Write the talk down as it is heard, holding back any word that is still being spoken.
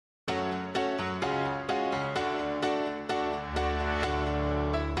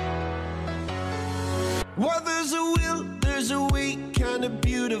Well, there's a will, there's a way, kind of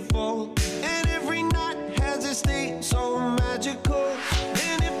beautiful. And every night has a state so magical.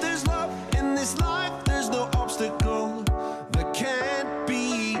 And if there's love in this life, there's no obstacle that can't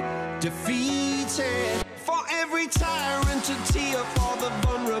be defeated. For every tyrant, a tear for the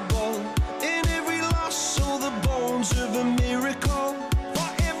vulnerable. In every loss, so the bones of a miracle. For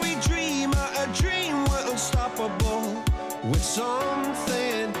every dreamer, a dream we're unstoppable. With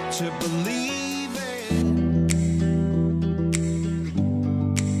something to believe in.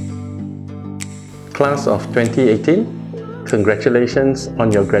 Class of 2018, congratulations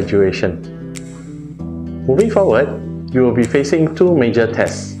on your graduation. Moving forward, you will be facing two major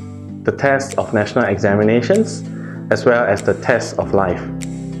tests, the test of national examinations as well as the test of life.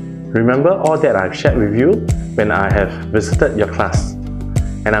 Remember all that I've shared with you when I have visited your class,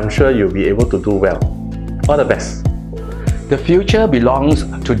 and I'm sure you'll be able to do well. All the best. The future belongs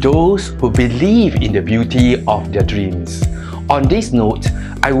to those who believe in the beauty of their dreams. On this note,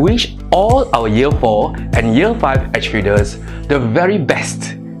 I wish all our Year 4 and Year 5 Edgefielders the very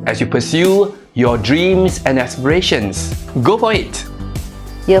best as you pursue your dreams and aspirations. Go for it!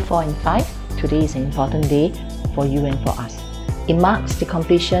 Year 4 and 5, today is an important day for you and for us. It marks the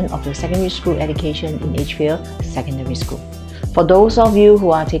completion of your secondary school education in Edgefield Secondary School. For those of you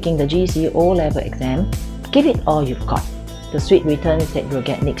who are taking the GCE O-Level exam, give it all you've got. The sweet returns that you'll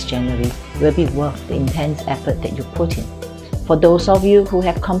get next January will be worth the intense effort that you put in. For those of you who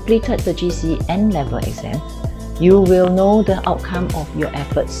have completed the GCE N-Level exam, you will know the outcome of your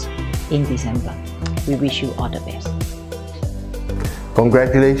efforts in December. We wish you all the best.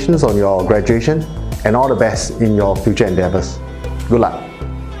 Congratulations on your graduation and all the best in your future endeavours. Good luck.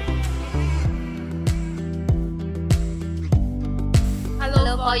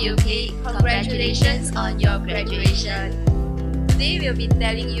 Hello for UK, congratulations on your graduation. Today we'll be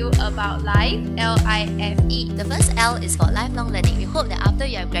telling you about LIFE, L-I-F-E. The first L is for lifelong learning. We hope that after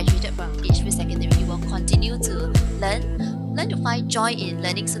you have graduated from Edgefield Secondary, you will continue to learn to find joy in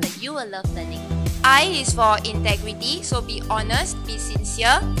learning so that you will love learning. I is for integrity, so be honest, be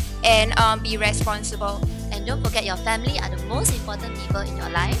sincere, and be responsible. And don't forget your family are the most important people in your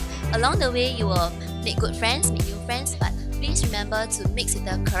life. Along the way, you will make good friends, make new friends, but please remember to mix with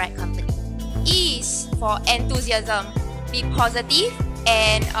the correct company. E is for enthusiasm. Be positive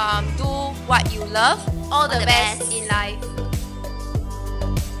and do what you love. All the best in life.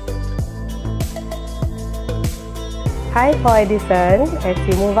 Hi for Edison, as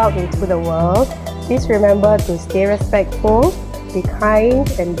you move out into the world, please remember to stay respectful, be kind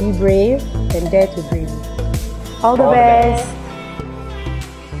and be brave and dare to dream. All the best!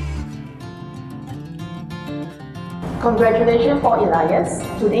 Congratulations for Elias.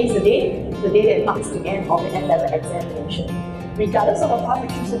 Today is the day that marks the end of the N-Level examination. Regardless of the path you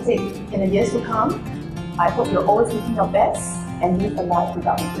choose to take in the years to come, I hope you're always making your best and live a life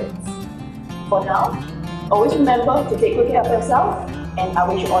without regrets. For now, always remember to take good care of yourself, and I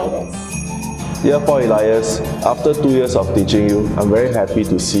wish you all the best. Year 4 Elias, after 2 years of teaching you, I'm very happy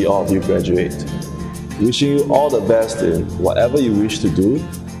to see all of you graduate. Wishing you all the best in whatever you wish to do,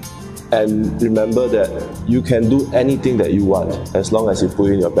 and remember that you can do anything that you want as long as you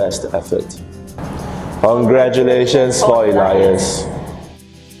put in your best effort. Congratulations for Elias.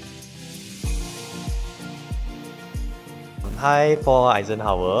 Hi for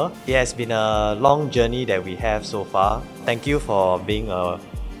Eisenhower. It has been a long journey that we have so far. Thank you for being a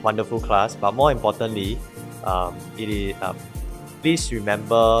wonderful class, but more importantly, please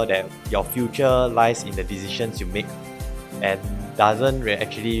remember that your future lies in the decisions you make and doesn't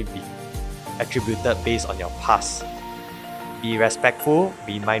actually be attributed based on your past. Be respectful,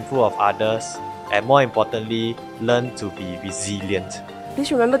 be mindful of others, and more importantly, learn to be resilient.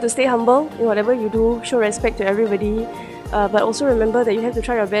 Please remember to stay humble in whatever you do, show respect to everybody, but also remember that you have to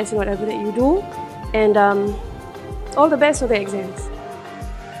try your best in whatever that you do, and all the best for the exams.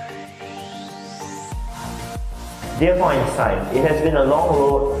 Dear Einstein, it has been a long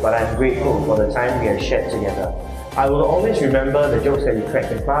road, but I'm grateful for the time we have shared together. I will always remember the jokes that we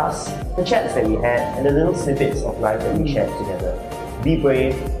cracked in class, the chats that we had, and the little snippets of life that we shared together. Be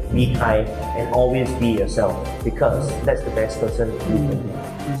brave, be kind, and always be yourself, because that's the best person you can be.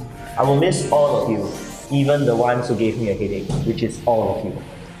 I will miss all of you, even the ones who gave me a headache, which is all of you.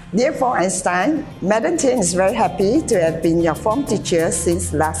 Dear Einstein, Madam Tin is very happy to have been your form teacher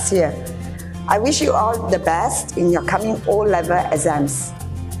since last year. I wish you all the best in your coming O-Level exams.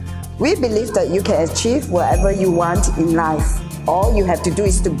 We believe that you can achieve whatever you want in life. All you have to do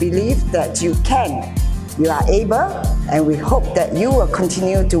is to believe that you can, you are able, and we hope that you will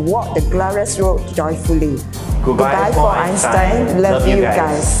continue to walk the glorious road joyfully. Goodbye for Einstein. Love you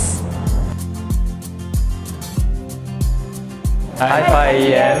guys. High Five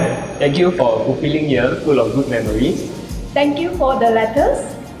EM. Thank you for a fulfilling year full of good memories. Thank you for the letters.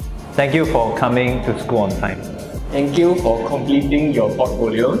 Thank you for coming to school on time. Thank you for completing your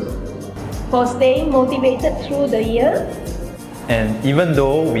portfolios. For staying motivated through the year. And even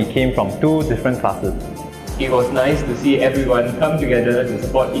though we came from 2 different classes, it was nice to see everyone come together to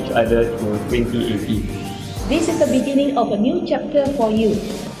support each other through 2018. This is the beginning of a new chapter for you.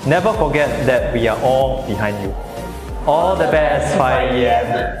 Never forget that we are all behind you. All the best,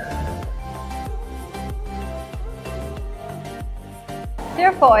 5EM.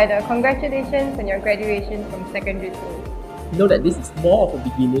 Dear 4 congratulations on your graduation from secondary school. Know that this is more of a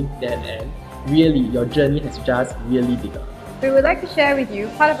beginning than an end. Really, your journey has just really begun. We would like to share with you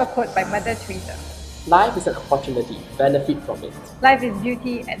part of a quote by Mother Teresa. Life is an opportunity, benefit from it. Life is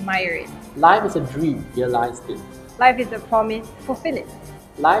beauty, admire it. Life is a dream, realize it. Life is a promise, fulfill it.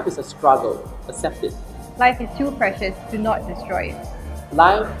 Life is a struggle, accept it. Life is too precious, do not destroy it.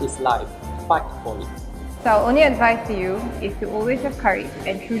 Life is life, fight for it. So our only advice to you is to always have courage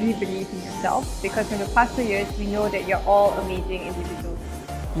and truly believe in yourself, because in the past 2 years, we know that you're all amazing individuals.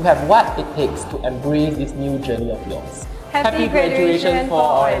 You have what it takes to embrace this new journey of yours. Happy graduation for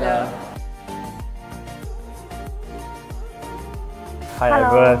Euler. Hi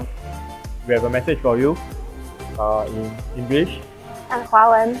everyone, we have a message for you in English and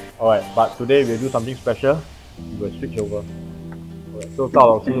Huawen. Alright, but today we'll do something special. We will switch over. Alright, so Zhao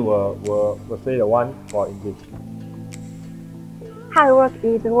Lao Shi will say the one for English. Hard work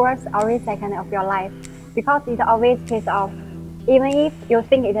is worth every second of your life because it always pays off, even if you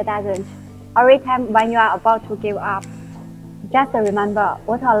think it doesn't. Every time when you are about to give up, just remember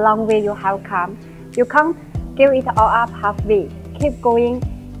what a long way you have come. You can't give it all up halfway. Keep going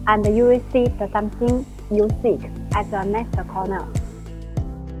and you will see the something you seek at the next corner.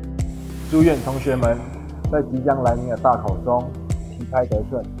 祝愿同学们在即将来临的大考中旗开得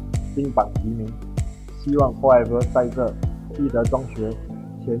胜，金榜题名。希望 Forever 在这立德中学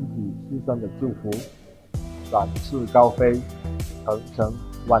全体师生的祝福，展翅高飞，鹏程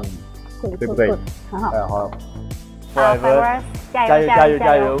万里，对不对？很好。好。Forever 加油加油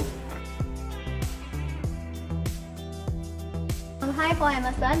加油！ Hi for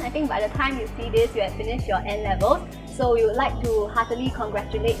Emerson, I think by the time you see this, you have finished your N-levels. So we would like to heartily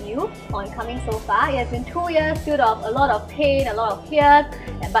congratulate you on coming so far. It has been 2 years filled of a lot of pain, a lot of tears,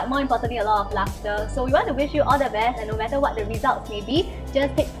 but more importantly, a lot of laughter. So we want to wish you all the best, and no matter what the results may be,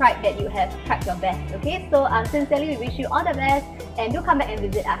 just take pride that you have tried your best. Okay, so sincerely, we wish you all the best, and do come back and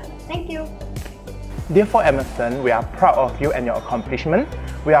visit us. Thank you. Dear for Emerson, we are proud of you and your accomplishment.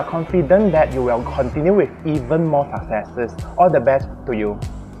 We are confident that you will continue with even more successes. All the best to you.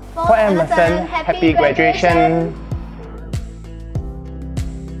 For Emerson, happy graduation!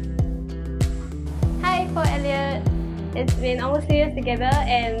 Hi for Elliot. It's been almost 2 years together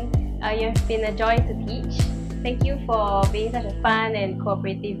and you've been a joy to teach. Thank you for being such a fun and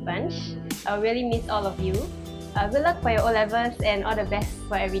cooperative bunch. I really miss all of you. Good luck for your O-levels and all the best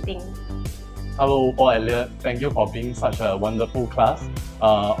for everything. Hello, Paul Elliot. Thank you for being such a wonderful class.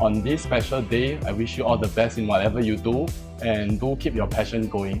 On this special day, I wish you all the best in whatever you do, and do keep your passion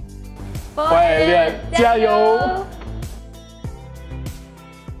going. Paul Elliot, 加油!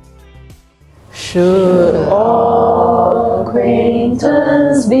 Should all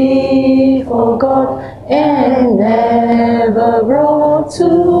acquaintance be forgot and never brought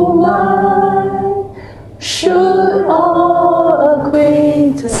to mind? Should all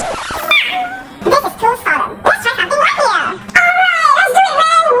acquaintance... This is too sudden. Let's try something right here. Alright, let's do it,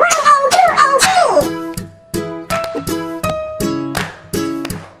 man. 1 and 2 and 3.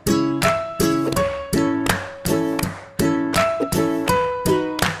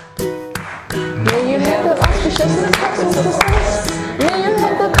 May you have the auspiciousness and success. May you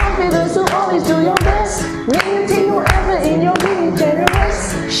have the confidence to always do your best. May you take no effort in your being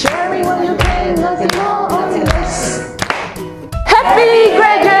generous, sharing what you can, nothing more, nothing less. Happy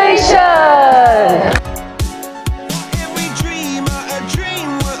graduation! Every dreamer, a dream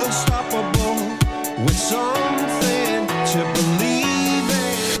we're unstoppable, with something to believe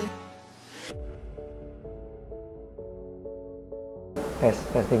in.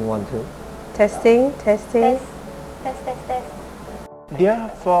 Testing 1 2. Testing. Test. Dear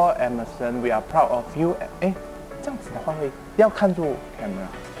for Emerson, we are proud of you. 这样子的话会要看住 camera.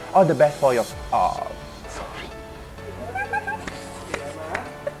 All the best for your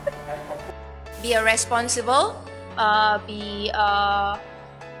Be a responsible,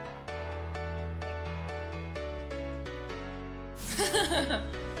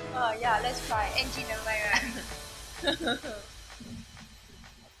 Oh yeah, let's try. Engine right?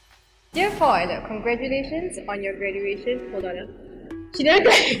 Dear 4, congratulations on your graduation. Hold on. She didn't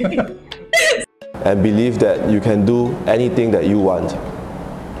clap. And believe that you can do anything that you want.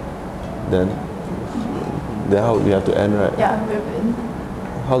 Then how we have to end, right? Yeah, we've been.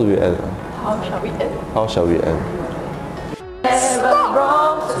 How do we end? How shall we end? How shall we end?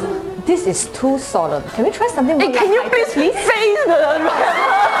 Stop! This is too solemn. Can we try something more? Hey, can you please face the...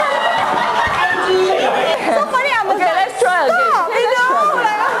 So funny, I'm okay, let's try again.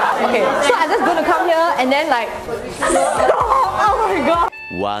 Okay, so I'm just gonna come here and then like stop! Oh my god!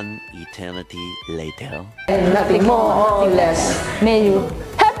 One eternity later. And nothing more, nothing less. May you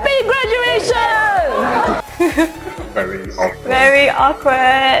happy graduation! Very awkward. Very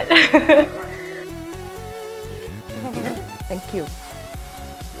awkward. Thank you.